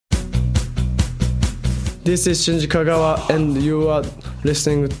This is Shinji Kagawa, and you are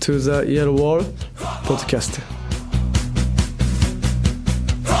listening to the Yellow Wall podcast.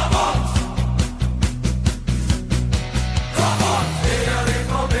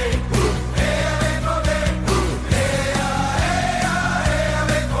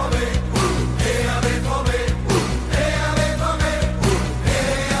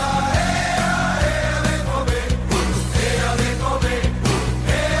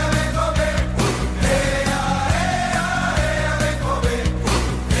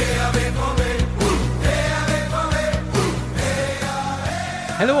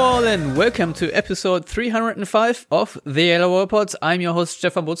 Hello all and welcome to episode 305 of the Yellow Wall Pods. I'm your host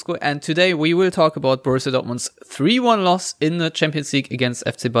Stefan Butzko, and today we will talk about Borussia Dortmund's 3-1 loss in the Champions League against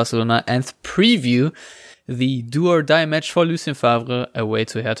FC Barcelona and preview the do-or-die match for Lucien Favre away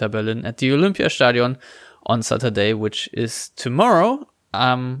to Hertha Berlin at the Olympiastadion on Saturday, which is tomorrow,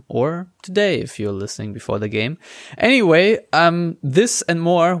 or today if you're listening before the game. Anyway, this and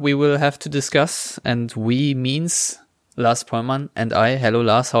more we will have to discuss, and we means Lars Pollmann and I. Hello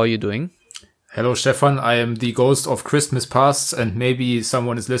Lars, how are you doing? Hello Stefan, I am the ghost of Christmas past, and maybe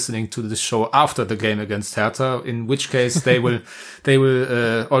someone is listening to the show after the game against Hertha, in which case they will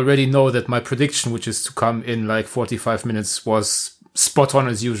already know that my prediction, which is to come in like 45 minutes, was spot on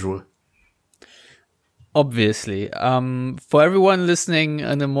as usual. Obviously. For everyone listening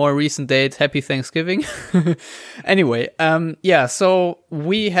on a more recent date, happy Thanksgiving. Anyway, so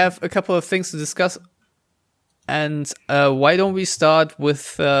we have a couple of things to discuss. And why don't we start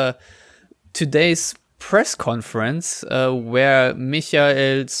with today's press conference where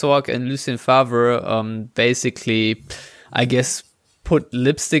Michael Zorc and Lucien Favre basically, I guess, put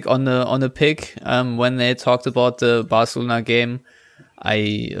lipstick on the pig when they talked about the Barcelona game.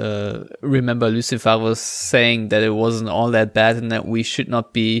 I remember Lucien Favre saying that it wasn't all that bad and that we should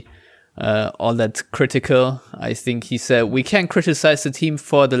not be all that critical. I think he said we can't criticize the team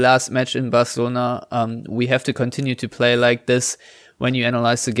for the last match in Barcelona. We have to continue to play like this. When you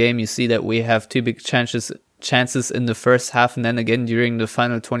analyze the game, you see that we have two big chances in the first half, and then again during the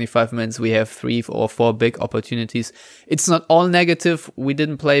final 25 minutes we have 3 or 4 big opportunities. It's not all negative. We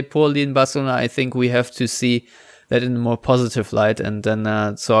didn't play poorly in Barcelona. I think we have to see that in a more positive light. And then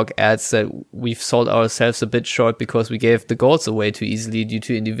Zorc adds that we've sold ourselves a bit short because we gave the goals away too easily due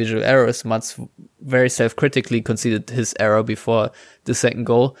to individual errors. Mats very self-critically conceded his error before the second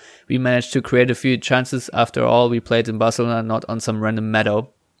goal. We managed to create a few chances. After all, we played in Barcelona, not on some random meadow.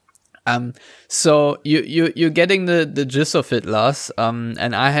 So you're getting the gist of it, Lars.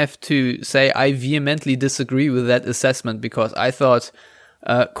 And I have to say I vehemently disagree with that assessment, because I thought,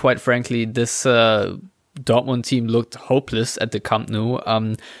 quite frankly, this Dortmund team looked hopeless at the Camp Nou.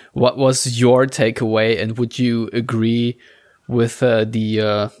 What was your takeaway, and would you agree with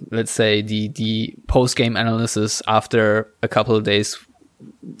the post-game analysis after a couple of days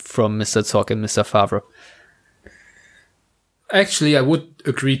from Mr. Zorc and Mr. Favre? Actually, I would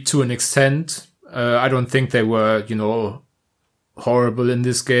agree to an extent. I don't think they were, horrible in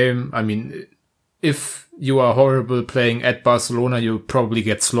this game. I mean, if you are horrible playing at Barcelona, you probably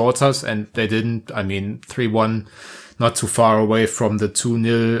get slaughtered, and they didn't. I mean, 3-1, not too far away from the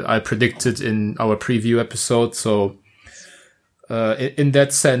 2-0 I predicted in our preview episode. So, in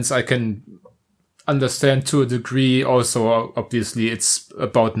that sense, I can understand to a degree. Also, obviously, it's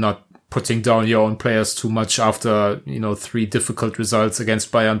about not putting down your own players too much after, 3 difficult results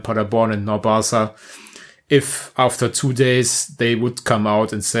against Bayern, Paderborn, and now Barca. If after 2 days they would come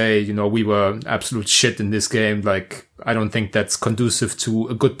out and say, we were absolute shit in this game, like, I don't think that's conducive to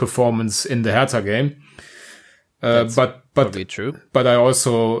a good performance in the Hertha game. But probably true. But I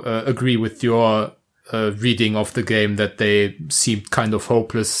also agree with your reading of the game that they seemed kind of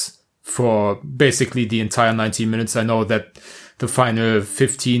hopeless for basically the entire 90 minutes. I know that the final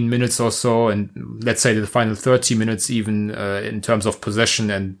 15 minutes or so, and let's say the final 30 minutes even, in terms of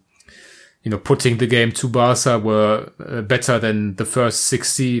possession and putting the game to Barca were better than the first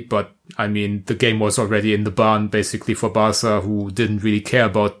 60. But I mean, the game was already in the barn basically for Barca, who didn't really care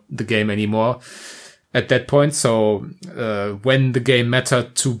about the game anymore at that point. So when the game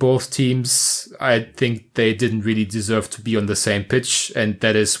mattered to both teams, I think they didn't really deserve to be on the same pitch. And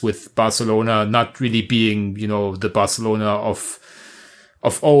that is with Barcelona not really being, the Barcelona of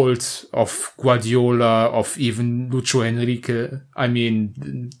old, of Guardiola, of even Lucho Enrique. I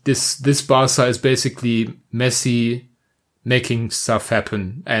mean, this Barca is basically Messi making stuff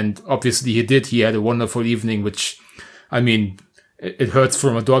happen. And obviously he did. He had a wonderful evening, which, I mean, it hurts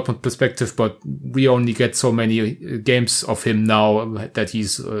from a Dortmund perspective, but we only get so many games of him now that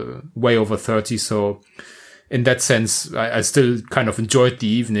he's way over 30. So in that sense, I still kind of enjoyed the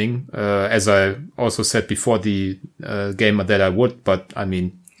evening, as I also said before the game that I would. But I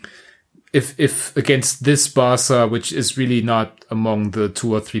mean, if against this Barca, which is really not among the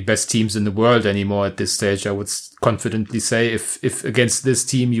 2 or 3 best teams in the world anymore at this stage, I would confidently say if against this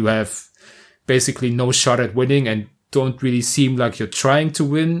team you have basically no shot at winning and don't really seem like you're trying to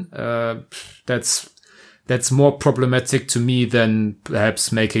win, that's more problematic to me than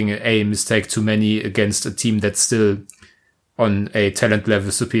perhaps making a mistake too many against a team that's still on a talent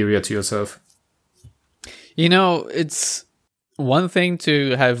level superior to yourself. You know, it's one thing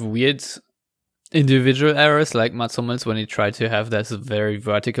to have weird individual errors like Mats Hummels when he tried to have this very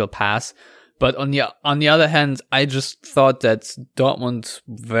vertical pass. But on the other hand, I just thought that Dortmund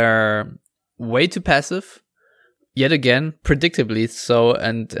were way too passive. Yet again, predictably so,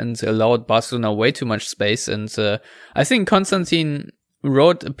 and allowed Barcelona way too much space. And I think Konstantin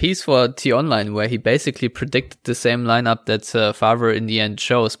wrote a piece for T-Online where he basically predicted the same lineup that Favre in the end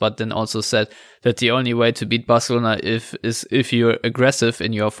chose, but then also said that the only way to beat Barcelona is if you're aggressive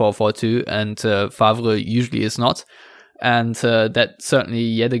in your 4-4-2, and Favre usually is not. And that certainly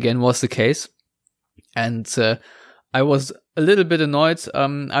yet again was the case. And I was a little bit annoyed.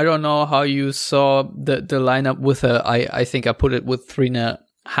 I don't know how you saw the lineup with I think I put it with 3.5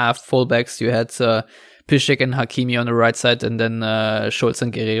 fullbacks. You had Piszczek and Hakimi on the right side, and then Schulz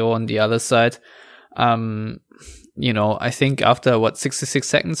and Guerreiro on the other side. You know, I think after 66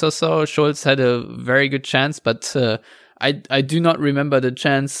 seconds or so, Schulz had a very good chance, but I do not remember the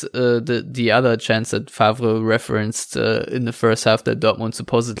chance, the other chance that Favre referenced in the first half that Dortmund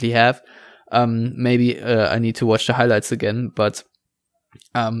supposedly have. Maybe I need to watch the highlights again, but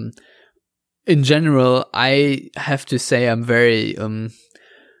in general, I have to say I'm very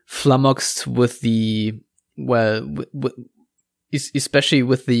flummoxed with especially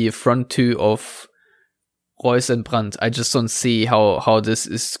with the front two of Reus and Brandt. I just don't see how this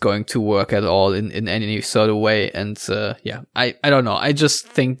is going to work at all in any sort of way. And I don't know. I just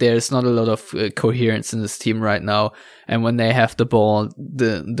think there's not a lot of coherence in this team right now. And when they have the ball,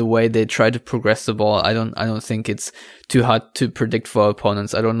 the way they try to progress the ball, I don't think it's too hard to predict for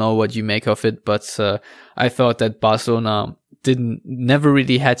opponents. I don't know what you make of it, but I thought that Barcelona never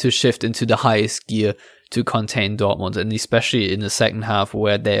really had to shift into the highest gear to contain Dortmund, and especially in the second half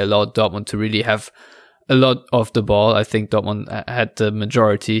where they allowed Dortmund to really have a lot of the ball. I think Dortmund had the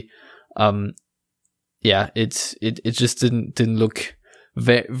majority. It just didn't look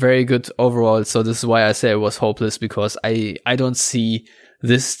very good overall. So this is why I say it was hopeless, because I don't see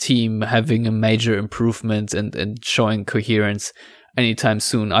this team having a major improvement and showing coherence anytime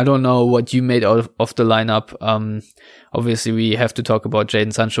soon. I don't know what you made out of the lineup. Obviously we have to talk about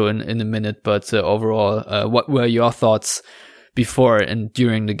Jadon Sancho in a minute, but overall, what were your thoughts before and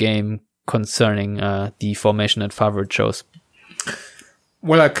during the game concerning the formation that Favre chose?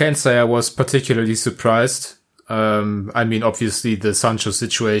 Well, I can't say I was particularly surprised. I mean, obviously the Sancho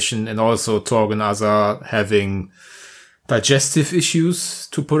situation and also Thorgan Hazard having digestive issues,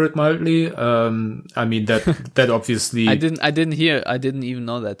 to put it mildly. I mean, that obviously... I didn't even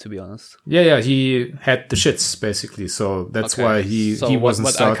know that, to be honest. Yeah, he had the shits, basically. So that's why he wasn't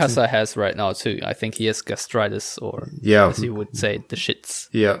starting. What Alcázar has right now, too. I think he has gastritis, or as you would say, the shits.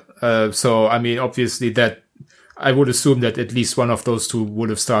 Yeah. So, I mean, obviously that... I would assume that at least one of those two would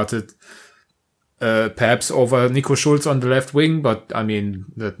have started perhaps over Nico Schulz on the left wing. But, I mean,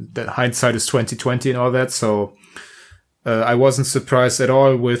 that hindsight is 2020 and all that. So... I wasn't surprised at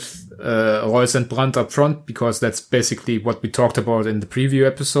all with Reus and Brandt up front, because that's basically what we talked about in the preview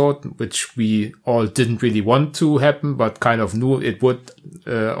episode, which we all didn't really want to happen, but kind of knew it would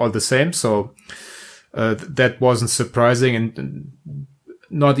all the same. So that wasn't surprising and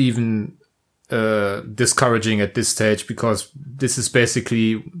not even discouraging at this stage, because this is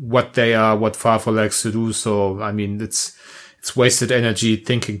basically what they are, what Favre likes to do. So, I mean, it's wasted energy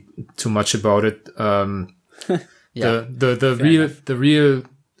thinking too much about it. Yeah, the real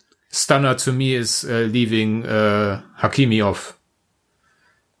stunner to me is leaving Hakimi off.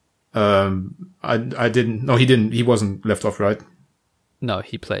 He wasn't left off, right? No,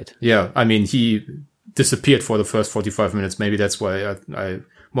 he played. Yeah, I mean, he disappeared for the first 45 minutes. Maybe that's why I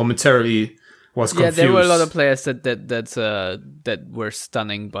momentarily was confused. Yeah, there were a lot of players that were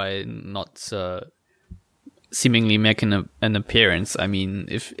stunning by not seemingly making an appearance. I mean,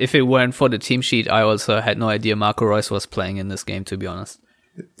 if it weren't for the team sheet, I also had no idea Marco Reus was playing in this game, to be honest.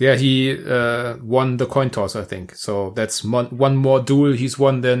 Yeah, he won the coin toss, I think. So that's one more duel he's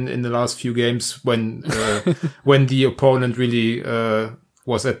won than in the last few games when the opponent really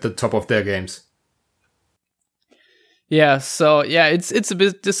was at the top of their games. Yeah, so yeah, it's a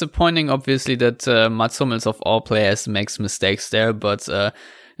bit disappointing, obviously, that Mats Hummels of all players makes mistakes there, but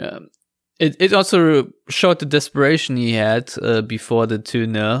it also showed the desperation he had before the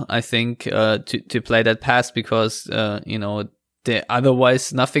 2-0, I think, to play that pass, because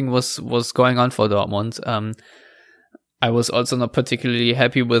otherwise nothing was going on for Dortmund. I was also not particularly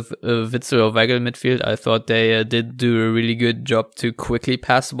happy with Witzel or Weigl midfield. I thought they did do a really good job to quickly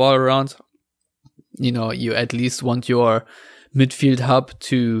pass the ball around. You at least want your midfield hub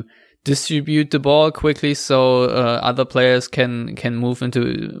to distribute the ball quickly, so other players can move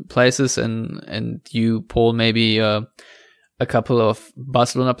into places, and you pull maybe a couple of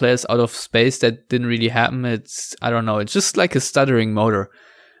Barcelona players out of space. That didn't really happen. It's just like a stuttering motor,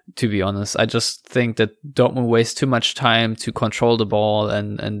 to be honest. I just think that Dortmund wastes too much time to control the ball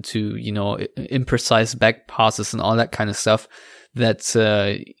and to, imprecise back passes and all that kind of stuff that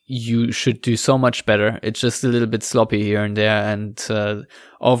you should do so much better. It's just a little bit sloppy here and there, and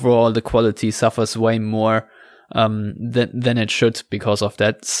overall the quality suffers way more than it should because of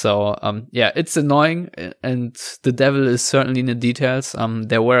that. So it's annoying, and the devil is certainly in the details.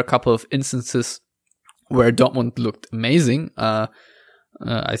 There were a couple of instances where Dortmund looked amazing.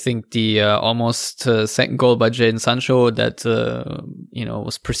 I think the almost second goal by Jadon Sancho that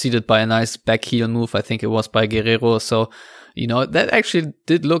was preceded by a nice back heel move. I think it was by Guerrero. So that actually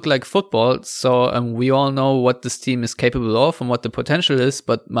did look like football. So we all know what this team is capable of and what the potential is.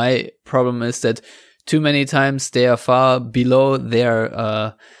 But my problem is that too many times they are far below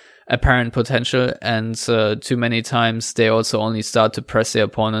their apparent potential, and too many times they also only start to press their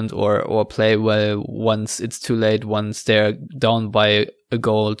opponent or play well once it's too late, once they're down by a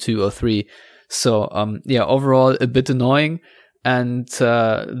goal, 2 or 3. So overall a bit annoying. And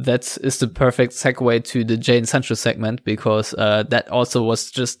that is the perfect segue to the Jadon Sancho segment, because that also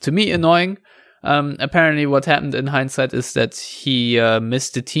was just, to me, annoying. Apparently what happened in hindsight is that he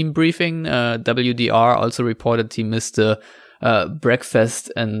missed the team briefing. WDR also reported he missed the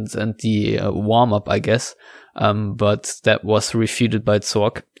breakfast and the warm-up, I guess. But that was refuted by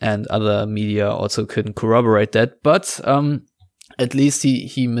Zorc, and other media also couldn't corroborate that. But at least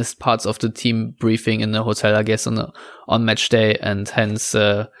he missed parts of the team briefing in the hotel, I guess, on match day, and hence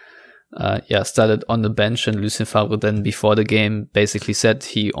started on the bench. And Lucien Favre then, before the game, basically said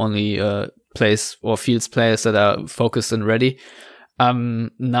he only plays or fields players that are focused and ready.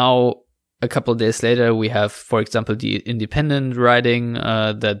 Now, a couple of days later, we have, for example, the Independent writing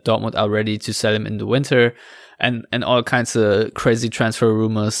that Dortmund are ready to sell him in the winter, and all kinds of crazy transfer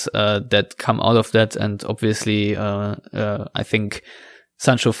rumors that come out of that. And obviously, I think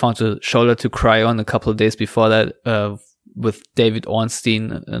Sancho found a shoulder to cry on a couple of days before that with David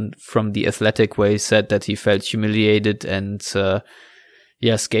Ornstein, and from The Athletic, where he said that he felt humiliated and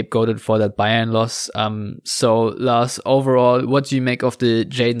scapegoated for that Bayern loss. So Lars, overall, what do you make of the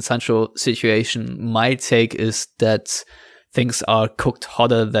Jadon Sancho situation? My take is that things are cooked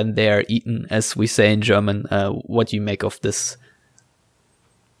hotter than they are eaten, as we say in German. What do you make of this?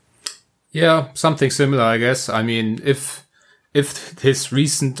 Yeah, something similar, I guess. I mean, if his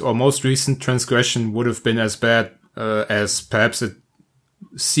recent or most recent transgression would have been as bad as perhaps it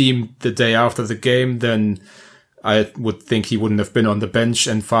seemed the day after the game, then I would think he wouldn't have been on the bench,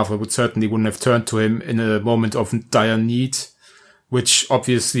 and Favre would certainly wouldn't have turned to him in a moment of dire need, which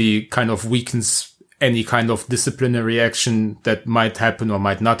obviously kind of weakens any kind of disciplinary action that might happen or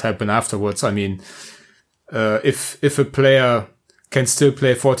might not happen afterwards. I mean, if a player can still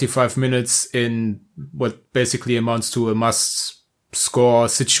play 45 minutes in what basically amounts to a must-score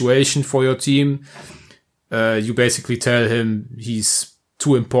situation for your team, you basically tell him he's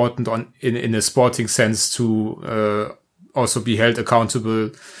too important in a sporting sense to also be held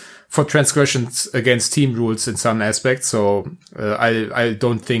accountable for transgressions against team rules in some aspects. So I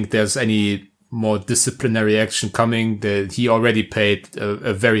don't think there's any more disciplinary action coming. He already paid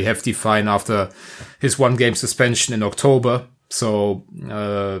a very hefty fine after his 1-game suspension in October. So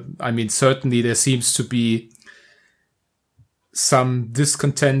I mean, certainly there seems to be some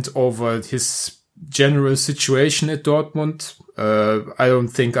discontent over his general situation at Dortmund. I don't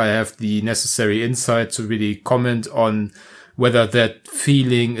think I have the necessary insight to really comment on whether that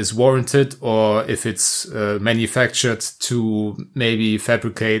feeling is warranted or if it's manufactured to maybe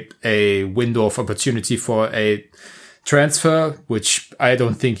fabricate a window of opportunity for a transfer, which I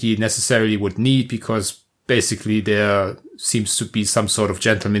don't think he necessarily would need, because basically there seems to be some sort of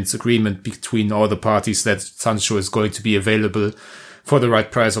gentleman's agreement between all the parties that Sancho is going to be available for the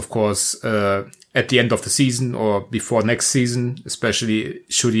right price, of course, at the end of the season or before next season, especially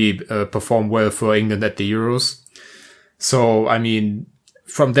should he perform well for England at the Euros. So, I mean,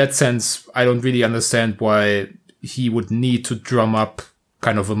 from that sense, I don't really understand why he would need to drum up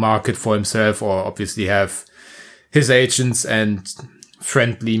kind of a market for himself, or obviously have his agents and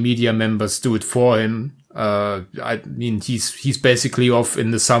friendly media members do it for him. I mean, he's basically off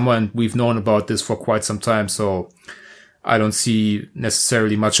in the summer, and we've known about this for quite some time. So I don't see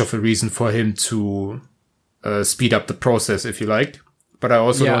necessarily much of a reason for him to speed up the process, if you like. But I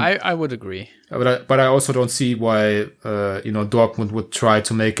also I would agree. But I also don't see why Dortmund would try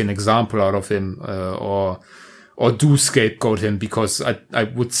to make an example out of him or do scapegoat him, because I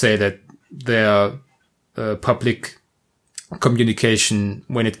would say that their public communication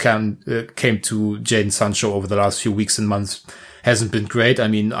when it came to Jadon Sancho over the last few weeks and months hasn't been great. I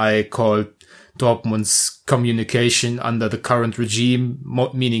mean, I call Dortmund's communication under the current regime,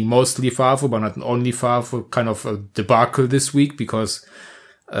 meaning mostly Favre, but not only Favre, kind of a debacle this week, because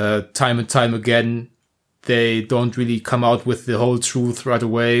time and time again, they don't really come out with the whole truth right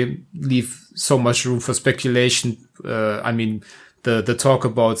away, leave so much room for speculation. I mean, the talk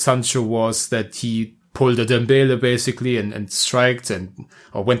about Sancho was that he pulled a Dembele basically and striked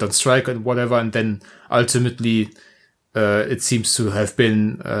or went on strike and whatever. And then ultimately, it seems to have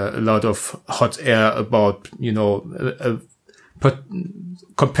been a lot of hot air about, a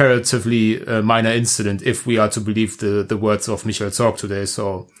comparatively minor incident, if we are to believe the words of Michael Zorc today.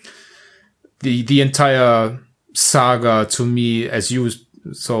 So the entire saga, to me, as you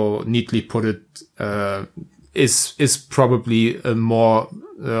so neatly put it, is probably a more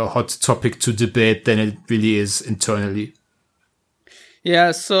hot topic to debate than it really is internally.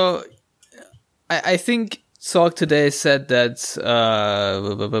 Yeah, so I think Zorc today said that,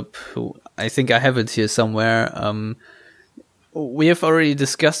 I think I have it here somewhere, we have already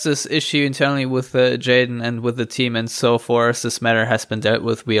discussed this issue internally with Jadon and with the team, and so forth. This matter has been dealt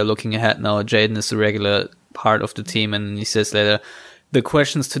with. We are looking ahead now. Jadon is a regular part of the team, and he says later, the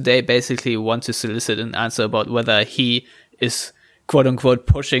questions today basically want to solicit an answer about whether he is quote-unquote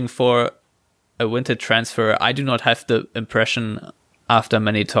pushing for a winter transfer. I do not have the impression, after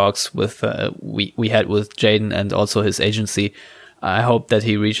many talks with we had with Jadon and also his agency. I hope that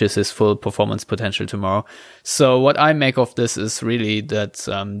he reaches his full performance potential tomorrow. So what I make of this is really that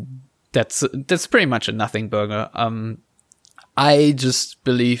that's pretty much a nothing burger. I just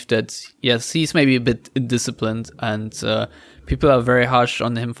believe that, yes, he's maybe a bit indisciplined, and people are very harsh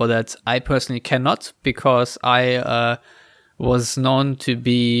on him for that. I personally cannot, because I was known to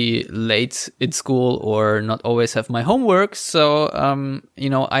be late in school or not always have my homework. So,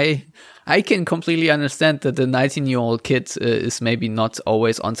 I can completely understand that the 19-year-old kid is maybe not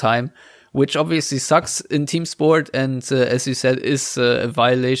always on time, which obviously sucks in team sport, and as you said, is a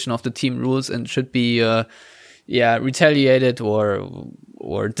violation of the team rules and should be retaliated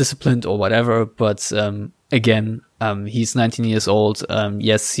or disciplined or whatever. But again, he's 19 years old.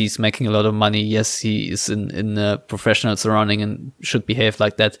 Yes, he's making a lot of money. Yes, he is in a professional surrounding and should behave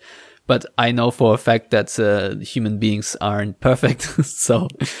like that. But I know for a fact that human beings aren't perfect. So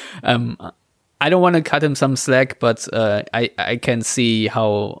I don't want to cut him some slack, but I can see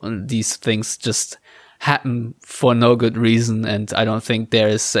how these things just happen for no good reason. And I don't think there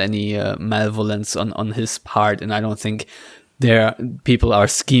is any malevolence on his part. And I don't think people are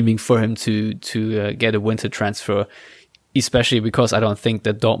scheming for him to get a winter transfer, especially because I don't think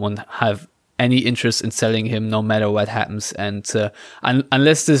that Dortmund have any interest in selling him no matter what happens. And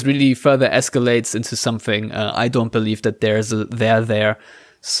unless this really further escalates into something, I don't believe that there's a there.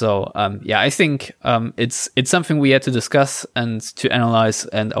 So I think it's something we had to discuss and to analyze,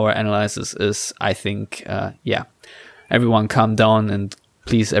 and our analysis is, I think, everyone calm down and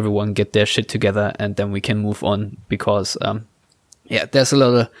please everyone get their shit together, and then we can move on, because there's a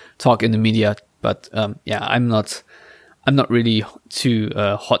lot of talk in the media, but I'm not really too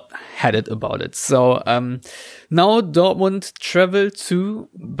hot-headed about it. So now Dortmund travel to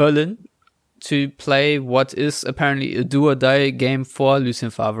Berlin to play what is apparently a do-or-die game for Lucien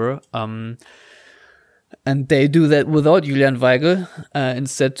Favre. And they do that without Julian Weigl.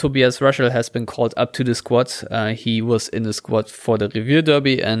 Instead, Tobias Ruschel has been called up to the squad. He was in the squad for the Revier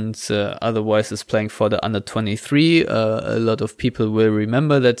Derby and otherwise is playing for the under-23. A lot of people will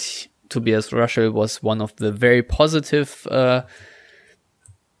remember that Tobias Ruschel was one of the very positive,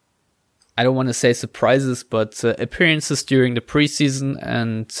 I don't want to say surprises, but appearances during the preseason.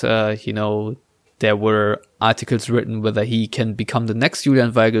 And, there were articles written whether he can become the next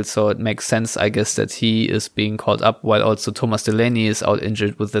Julian Weigl. So it makes sense, I guess, that he is being called up, while also Thomas Delaney is out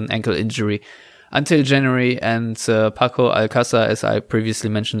injured with an ankle injury until January. And Paco Alcázar, as I previously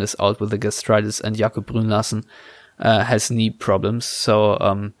mentioned, is out with a gastritis, and Jakob Brun-Larsen has knee problems.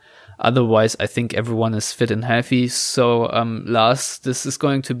 So otherwise, I think everyone is fit and healthy. So Lars, this is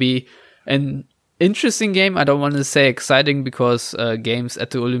going to be an interesting game. I don't want to say exciting because games at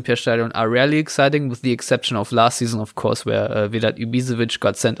the Olympiastadion are rarely exciting, with the exception of last season, of course, where Vedat Ibisevic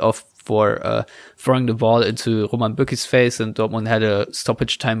got sent off for throwing the ball into Roman Bürki's face, and Dortmund had a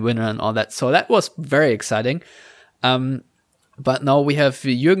stoppage time winner and all that. So that was very exciting. But now we have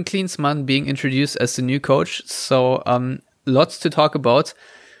Jürgen Klinsmann being introduced as the new coach. So lots to talk about.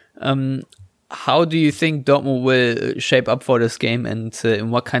 How do you think Dortmund will shape up for this game, and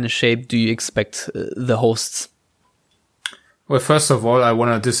in what kind of shape do you expect the hosts? Well, first of all, I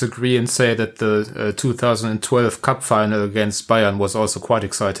want to disagree and say that the 2012 Cup final against Bayern was also quite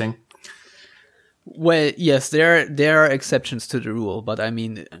exciting. Well, yes, there are exceptions to the rule, but I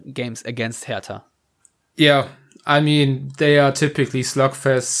mean games against Hertha. Yeah, I mean, they are typically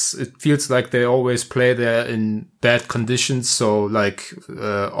slugfests. It feels like they always play there in bad conditions. So like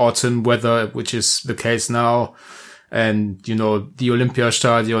autumn weather, which is the case now. And, the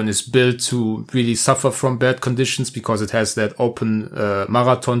Olympiastadion is built to really suffer from bad conditions because it has that open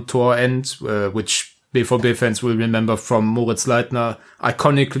marathon tour end, which BVB fans will remember from Moritz Leitner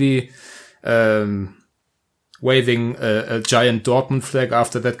iconically waving a giant Dortmund flag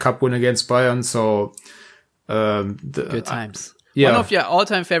after that cup win against Bayern. So good times. Yeah. One of your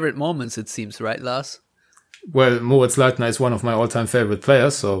all-time favorite moments, it seems, right, Lars? Well, Moritz Leitner is one of my all-time favorite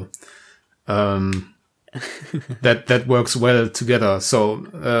players, so that works well together.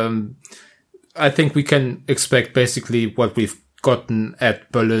 So I think we can expect basically what we've gotten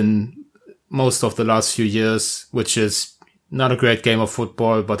at Berlin most of the last few years, which is not a great game of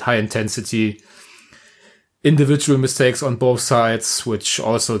football, but high intensity, individual mistakes on both sides, which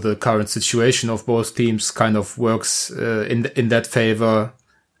also the current situation of both teams kind of works in that favor.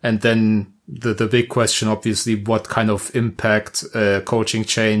 And then the big question, obviously, what kind of impact coaching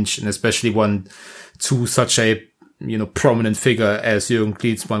change, and especially one to such a prominent figure as Jürgen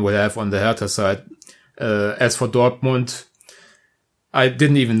Klinsmann will have on the Hertha side. As for Dortmund, I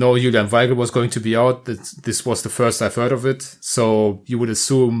didn't even know Julian Weigl was going to be out. This was the first I've heard of it. So you would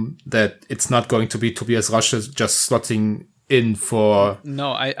assume that it's not going to be Tobias Rasche just slotting in for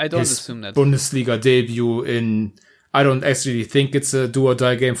no, I don't assume that. Bundesliga debut in. I don't actually think it's a do or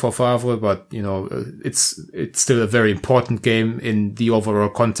die game for Favre, but it's still a very important game in the overall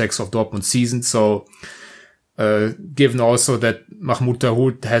context of Dortmund's season. So given also that Mahmoud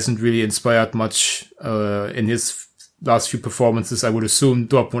Dahoud hasn't really inspired much in his last few performances, I would assume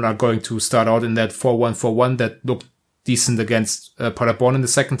Dortmund are going to start out in that 4-1-4-1 that looked decent against Paderborn in the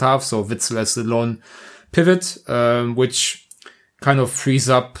second half. So Witzel as the lone pivot, which kind of frees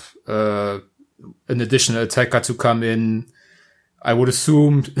up an additional attacker to come in. I would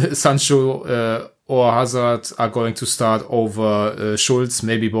assume Sancho or Hazard are going to start over Schulz,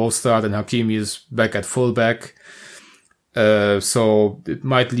 maybe both start, and Hakimi is back at fullback. So it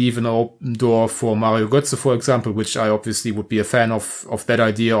might leave an open door for Mario Götze, for example, which I obviously would be a fan of that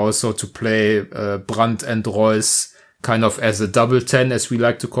idea also, to play Brandt and Reus kind of as a double 10, as we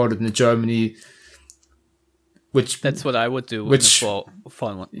like to call it in Germany. Which that's what I would do in a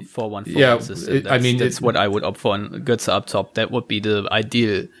 4-1-4-1 yeah, system. That's what I would opt for. Götze up top. That would be the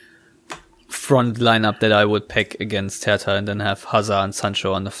ideal front lineup that I would pick against Hertha, and then have Hazard and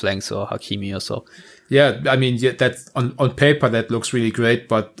Sancho on the flanks, or Hakimi or so. Yeah, that on paper that looks really great,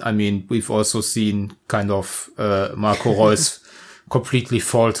 but we've also seen kind of Marco Reus completely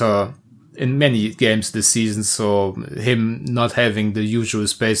falter in many games this season. So him not having the usual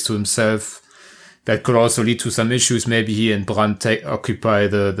space to himself, that could also lead to some issues. Maybe he and Brandt occupy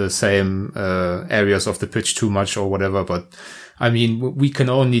the same areas of the pitch too much or whatever. But we can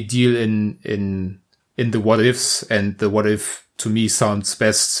only deal in the what ifs, and the what if to me sounds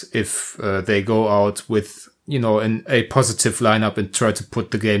best if they go out with in a positive lineup and try to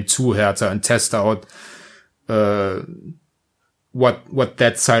put the game to Hertha and test out what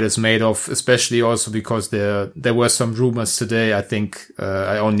that side is made of, especially also because there were some rumors today. I think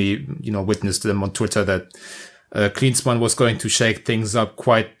I only witnessed them on Twitter that Klinsmann was going to shake things up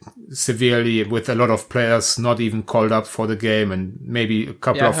quite severely, with a lot of players not even called up for the game, and maybe a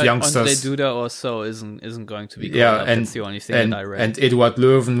couple of youngsters. Andre Duda also isn't going to be called up. And that's the only thing that I read. And Eduard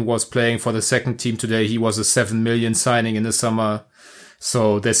Löwen was playing for the second team today. He was a 7 million signing in the summer,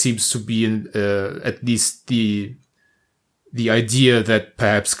 so there seems to be at least the idea that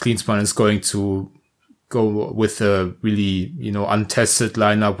perhaps Klinsmann is going to go with a really untested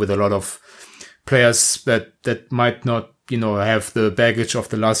lineup with a lot of players that might not have the baggage of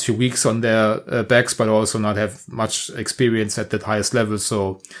the last few weeks on their backs, but also not have much experience at that highest level.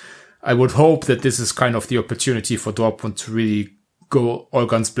 So I would hope that this is kind of the opportunity for Dortmund to really go all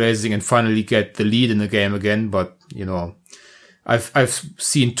guns blazing and finally get the lead in the game again. But I've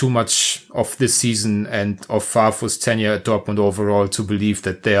seen too much of this season and of Favre's tenure at Dortmund overall to believe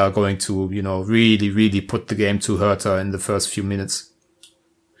that they are going to, really, really put the game to Hertha in the first few minutes.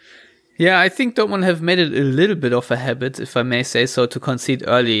 Yeah, I think Dortmund have made it a little bit of a habit, if I may say so, to concede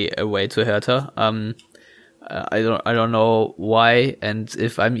early away to Hertha. I don't know why, and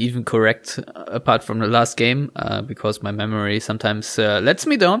if I'm even correct, apart from the last game, because my memory sometimes lets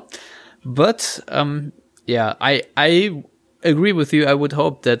me down. But yeah, I agree with you. I would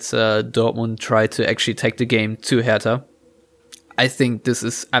hope that Dortmund try to actually take the game to Hertha. I think this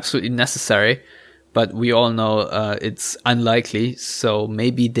is absolutely necessary, but we all know it's unlikely. So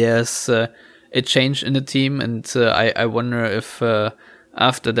maybe there's a change in the team, and I wonder if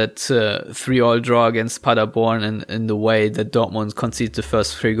after that 3-3 draw against Paderborn and in the way that Dortmund conceded the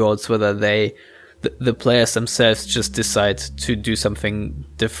first 3 goals, whether the players themselves just decide to do something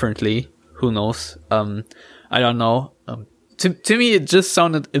differently. Who knows? I don't know. To me, it just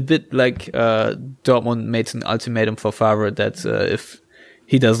sounded a bit like Dortmund made an ultimatum for Favre that if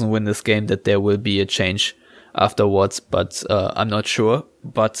he doesn't win this game, that there will be a change afterwards. But I'm not sure.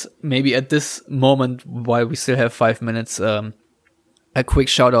 But maybe at this moment, while we still have 5 minutes, a quick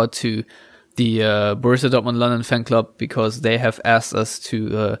shout out to the Borussia Dortmund London fan club, because they have asked us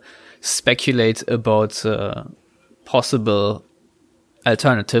to speculate about possible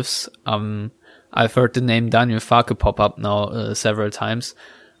alternatives. I've heard the name Daniel Farke pop up now several times.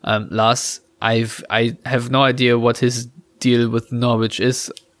 Lars, I have no idea what his deal with Norwich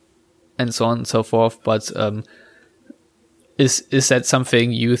is, and so on and so forth. But is that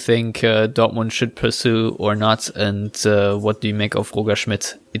something you think Dortmund should pursue or not? And what do you make of Roger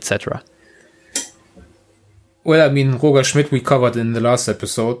Schmidt, etc.? Well, I mean, Roger Schmidt we covered in the last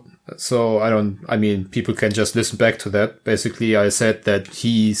episode. So people can just listen back to that. Basically, I said that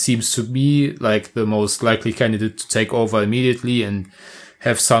he seems to be like the most likely candidate to take over immediately and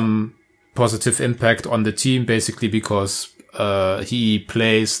have some positive impact on the team, basically because he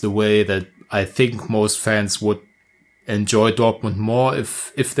plays the way that I think most fans would enjoy Dortmund more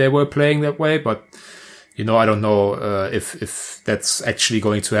if they were playing that way. But, I don't know if that's actually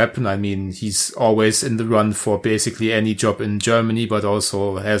going to happen. I mean, he's always in the run for basically any job in Germany, but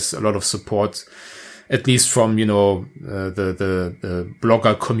also has a lot of support, at least from, the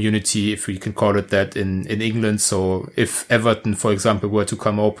blogger community, if we can call it that, in England. So if Everton, for example, were to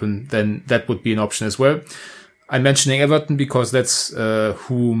come open, then that would be an option as well. I'm mentioning Everton because that's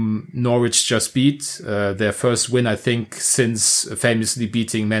whom Norwich just beat. Their first win, I think, since famously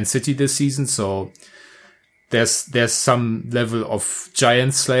beating Man City this season. So there's some level of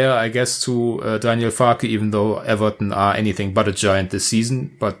giant slayer, I guess, to Daniel Farke, even though Everton are anything but a giant this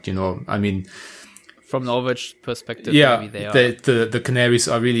season. But, from Norwich perspective, yeah, maybe they are. The Canaries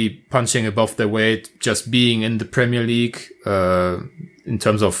are really punching above their weight, just being in the Premier League in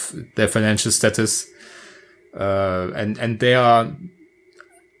terms of their financial status. And they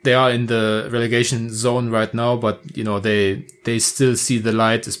are in the relegation zone right now, but they still see the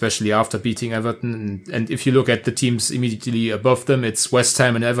light, especially after beating Everton. And if you look at the teams immediately above them, it's West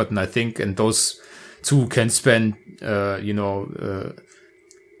Ham and Everton, I think, and those two can spend 10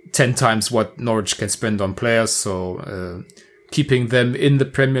 times what Norwich can spend on players. So keeping them in the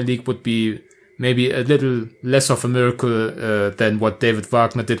Premier League would be maybe a little less of a miracle than what David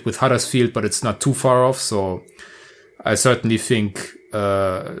Wagner did with Huddersfield, but it's not too far off. So I certainly think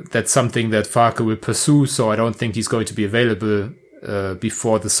that's something that Farke will pursue. So I don't think he's going to be available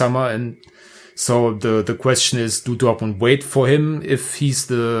before the summer. And so the question is, do Dortmund wait for him if he's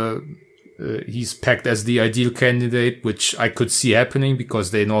he's pegged as the ideal candidate, which I could see happening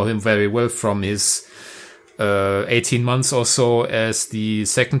because they know him very well from his 18 months or so as the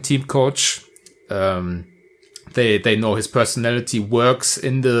second team coach. They know his personality works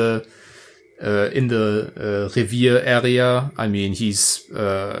in the Revier area. I mean, he's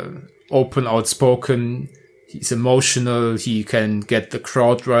open, outspoken. He's emotional. He can get the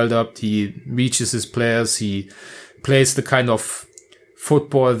crowd riled up. He reaches his players. He plays the kind of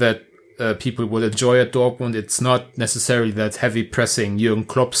football that people would enjoy at Dortmund. It's not necessarily that heavy pressing Jurgen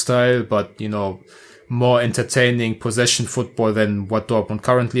Klopp style, but more entertaining possession football than what Dortmund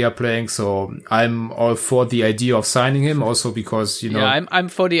currently are playing. So I'm all for the idea of signing him, also because I'm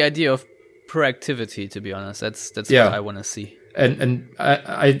for the idea of proactivity. To be honest, that's what I want to see. And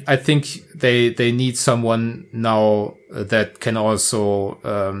I think they need someone now that can also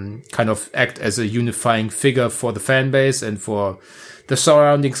kind of act as a unifying figure for the fan base and for the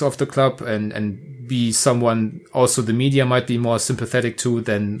surroundings of the club, and be someone also the media might be more sympathetic to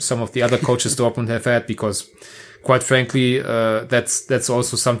than some of the other coaches Dortmund have had, because quite frankly, that's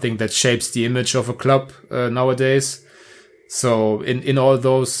also something that shapes the image of a club nowadays. So in all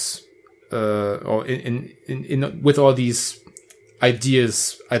those, or in with all these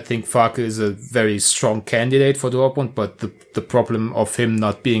ideas, I think Farke is a very strong candidate for Dortmund, but the problem of him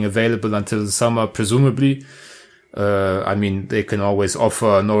not being available until the summer, presumably, I mean, they can always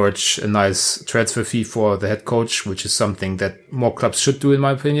offer Norwich a nice transfer fee for the head coach, which is something that more clubs should do, in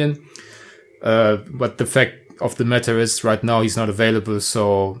my opinion. But the fact of the matter is, right now he's not available.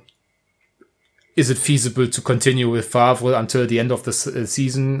 So is it feasible to continue with Favre until the end of the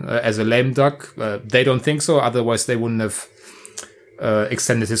season as a lame duck? They don't think so. Otherwise, they wouldn't have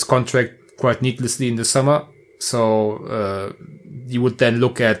extended his contract quite needlessly in the summer. So you would then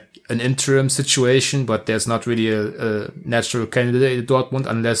look at an interim situation, but there's not really a natural candidate at Dortmund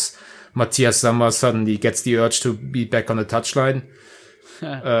unless Matthias Sammer suddenly gets the urge to be back on the touchline.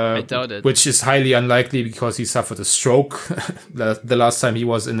 I doubt it. Which is highly unlikely because he suffered a stroke the last time he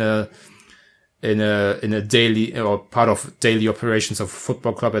was in a daily or part of daily operations of a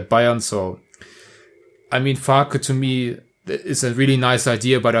football club at Bayern. So, I mean, Farke to me is a really nice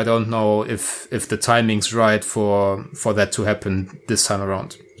idea, but I don't know if the timing's right for that to happen this time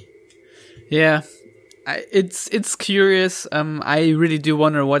around. Yeah, it's curious. I really do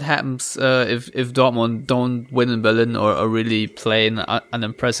wonder what happens if Dortmund don't win in Berlin or really play in an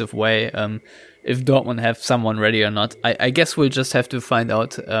impressive way. If Dortmund have someone ready or not. I guess we'll just have to find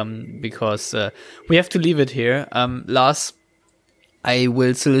out because we have to leave it here. Lars, I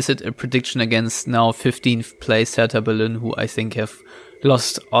will solicit a prediction against now 15th place Hertha Berlin, who I think have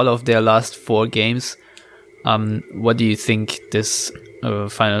lost all of their last 4 games. What do you think this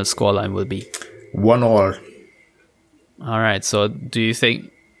final scoreline will be? 1-1. All right. So, do you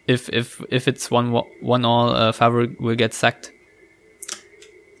think if it's 1-1, Favre will get sacked?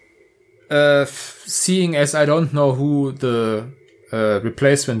 Seeing as I don't know who the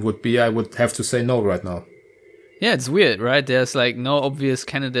replacement would be, I would have to say no right now. Yeah, it's weird, right? There's like no obvious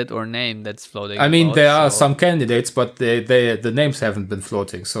candidate or name that's floating. I mean, there are some candidates, but the names haven't been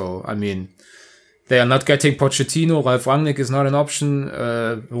floating. So, I mean, they are not getting Pochettino. Ralf Rangnick is not an option.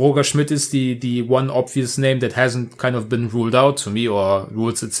 Roger Schmidt is the one obvious name that hasn't kind of been ruled out to me or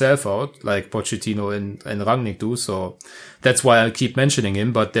rules itself out like Pochettino and Rangnick do. So that's why I keep mentioning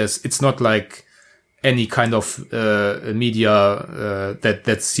him. But it's not like any kind of media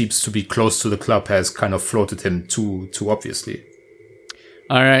that seems to be close to the club has kind of floated him too obviously.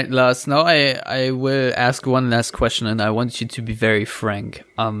 All right, Lars. Now I will ask one last question, and I want you to be very frank.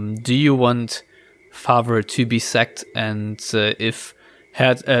 Do you want Favre to be sacked, and if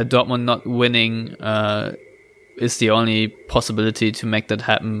Dortmund not winning is the only possibility to make that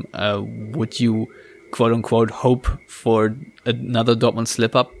happen, would you quote unquote hope for another Dortmund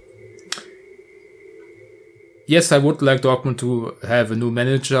slip up? Yes, I would like Dortmund to have a new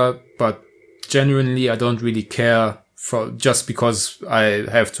manager, but genuinely I don't really care just because I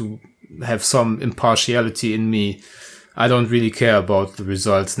have to have some impartiality in me. I don't really care about the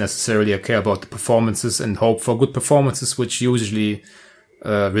results necessarily. I care about the performances and hope for good performances, which usually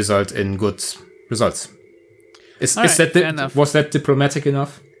result in good results. Was that diplomatic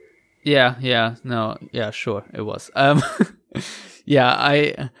enough? Yeah, no, yeah, sure, it was.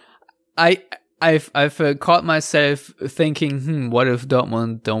 Yeah, I've caught myself thinking, what if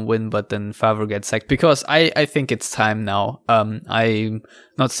Dortmund don't win, but then Favre gets sacked? Because I think it's time now. I'm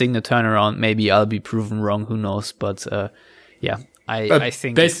not seeing the turnaround. Maybe I'll be proven wrong. Who knows? But yeah, I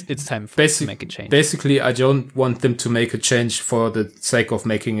think it's time to make a change. Basically, I don't want them to make a change for the sake of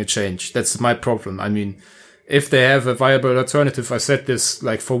making a change. That's my problem. I mean, if they have a viable alternative, I said this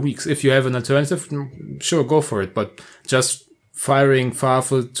like for weeks. If you have an alternative, sure, go for it. But just firing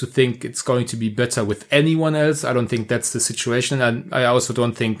Favre to think it's going to be better with anyone else, I don't think that's the situation. And I also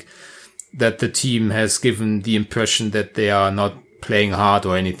don't think that the team has given the impression that they are not playing hard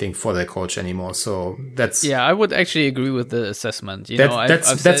or anything for their coach anymore. So that's... Yeah, I would actually agree with the assessment.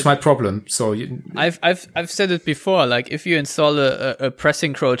 That's my problem. So I've said it before, like if you install a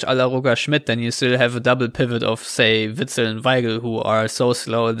pressing coach a la Roger Schmidt, then you still have a double pivot of, say, Witzel and Weigl, who are so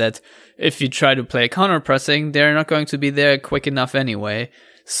slow that if you try to play counter pressing, they're not going to be there quick enough anyway.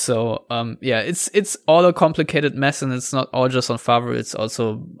 So yeah, it's all a complicated mess, and it's not all just on Favre, it's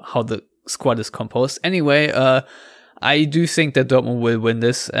also how the squad is composed. Anyway, I do think that Dortmund will win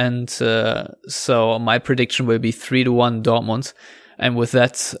this, and so my prediction will be 3-1 Dortmund. And with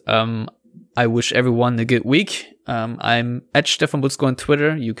that, I wish everyone a good week. I'm at Stefan Butzko on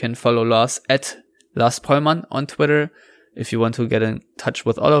Twitter. You can follow Lars at Lars Pollmann on Twitter. If you want to get in touch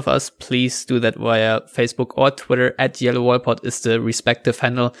with all of us, please do that via Facebook or Twitter. At Yellow Wall Pod is the respective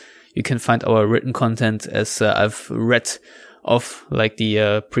handle. You can find our written content, as I've read of like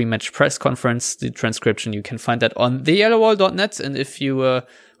the pre-match press conference. The transcription, you can find that on theyellowwall.net. And if you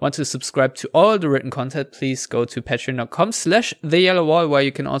want to subscribe to all the written content, please go to patreon.com/theyellowwall, where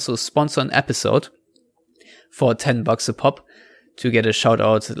you can also sponsor an episode for $10 a pop to get a shout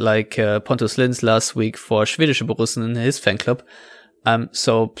out like Pontus Lins last week for Schwedische Borussen in his fan club.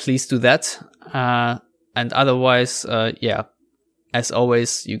 So please do that. And otherwise, as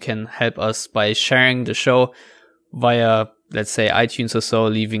always, you can help us by sharing the show via, let's say, iTunes or so,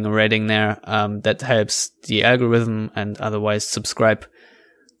 leaving a rating there. That helps the algorithm. And otherwise, subscribe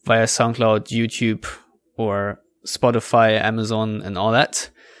via SoundCloud, YouTube, or Spotify, Amazon, and all that.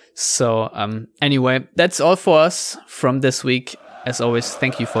 So anyway, that's all for us from this week. As always,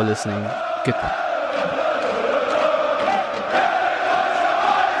 thank you for listening. Goodbye.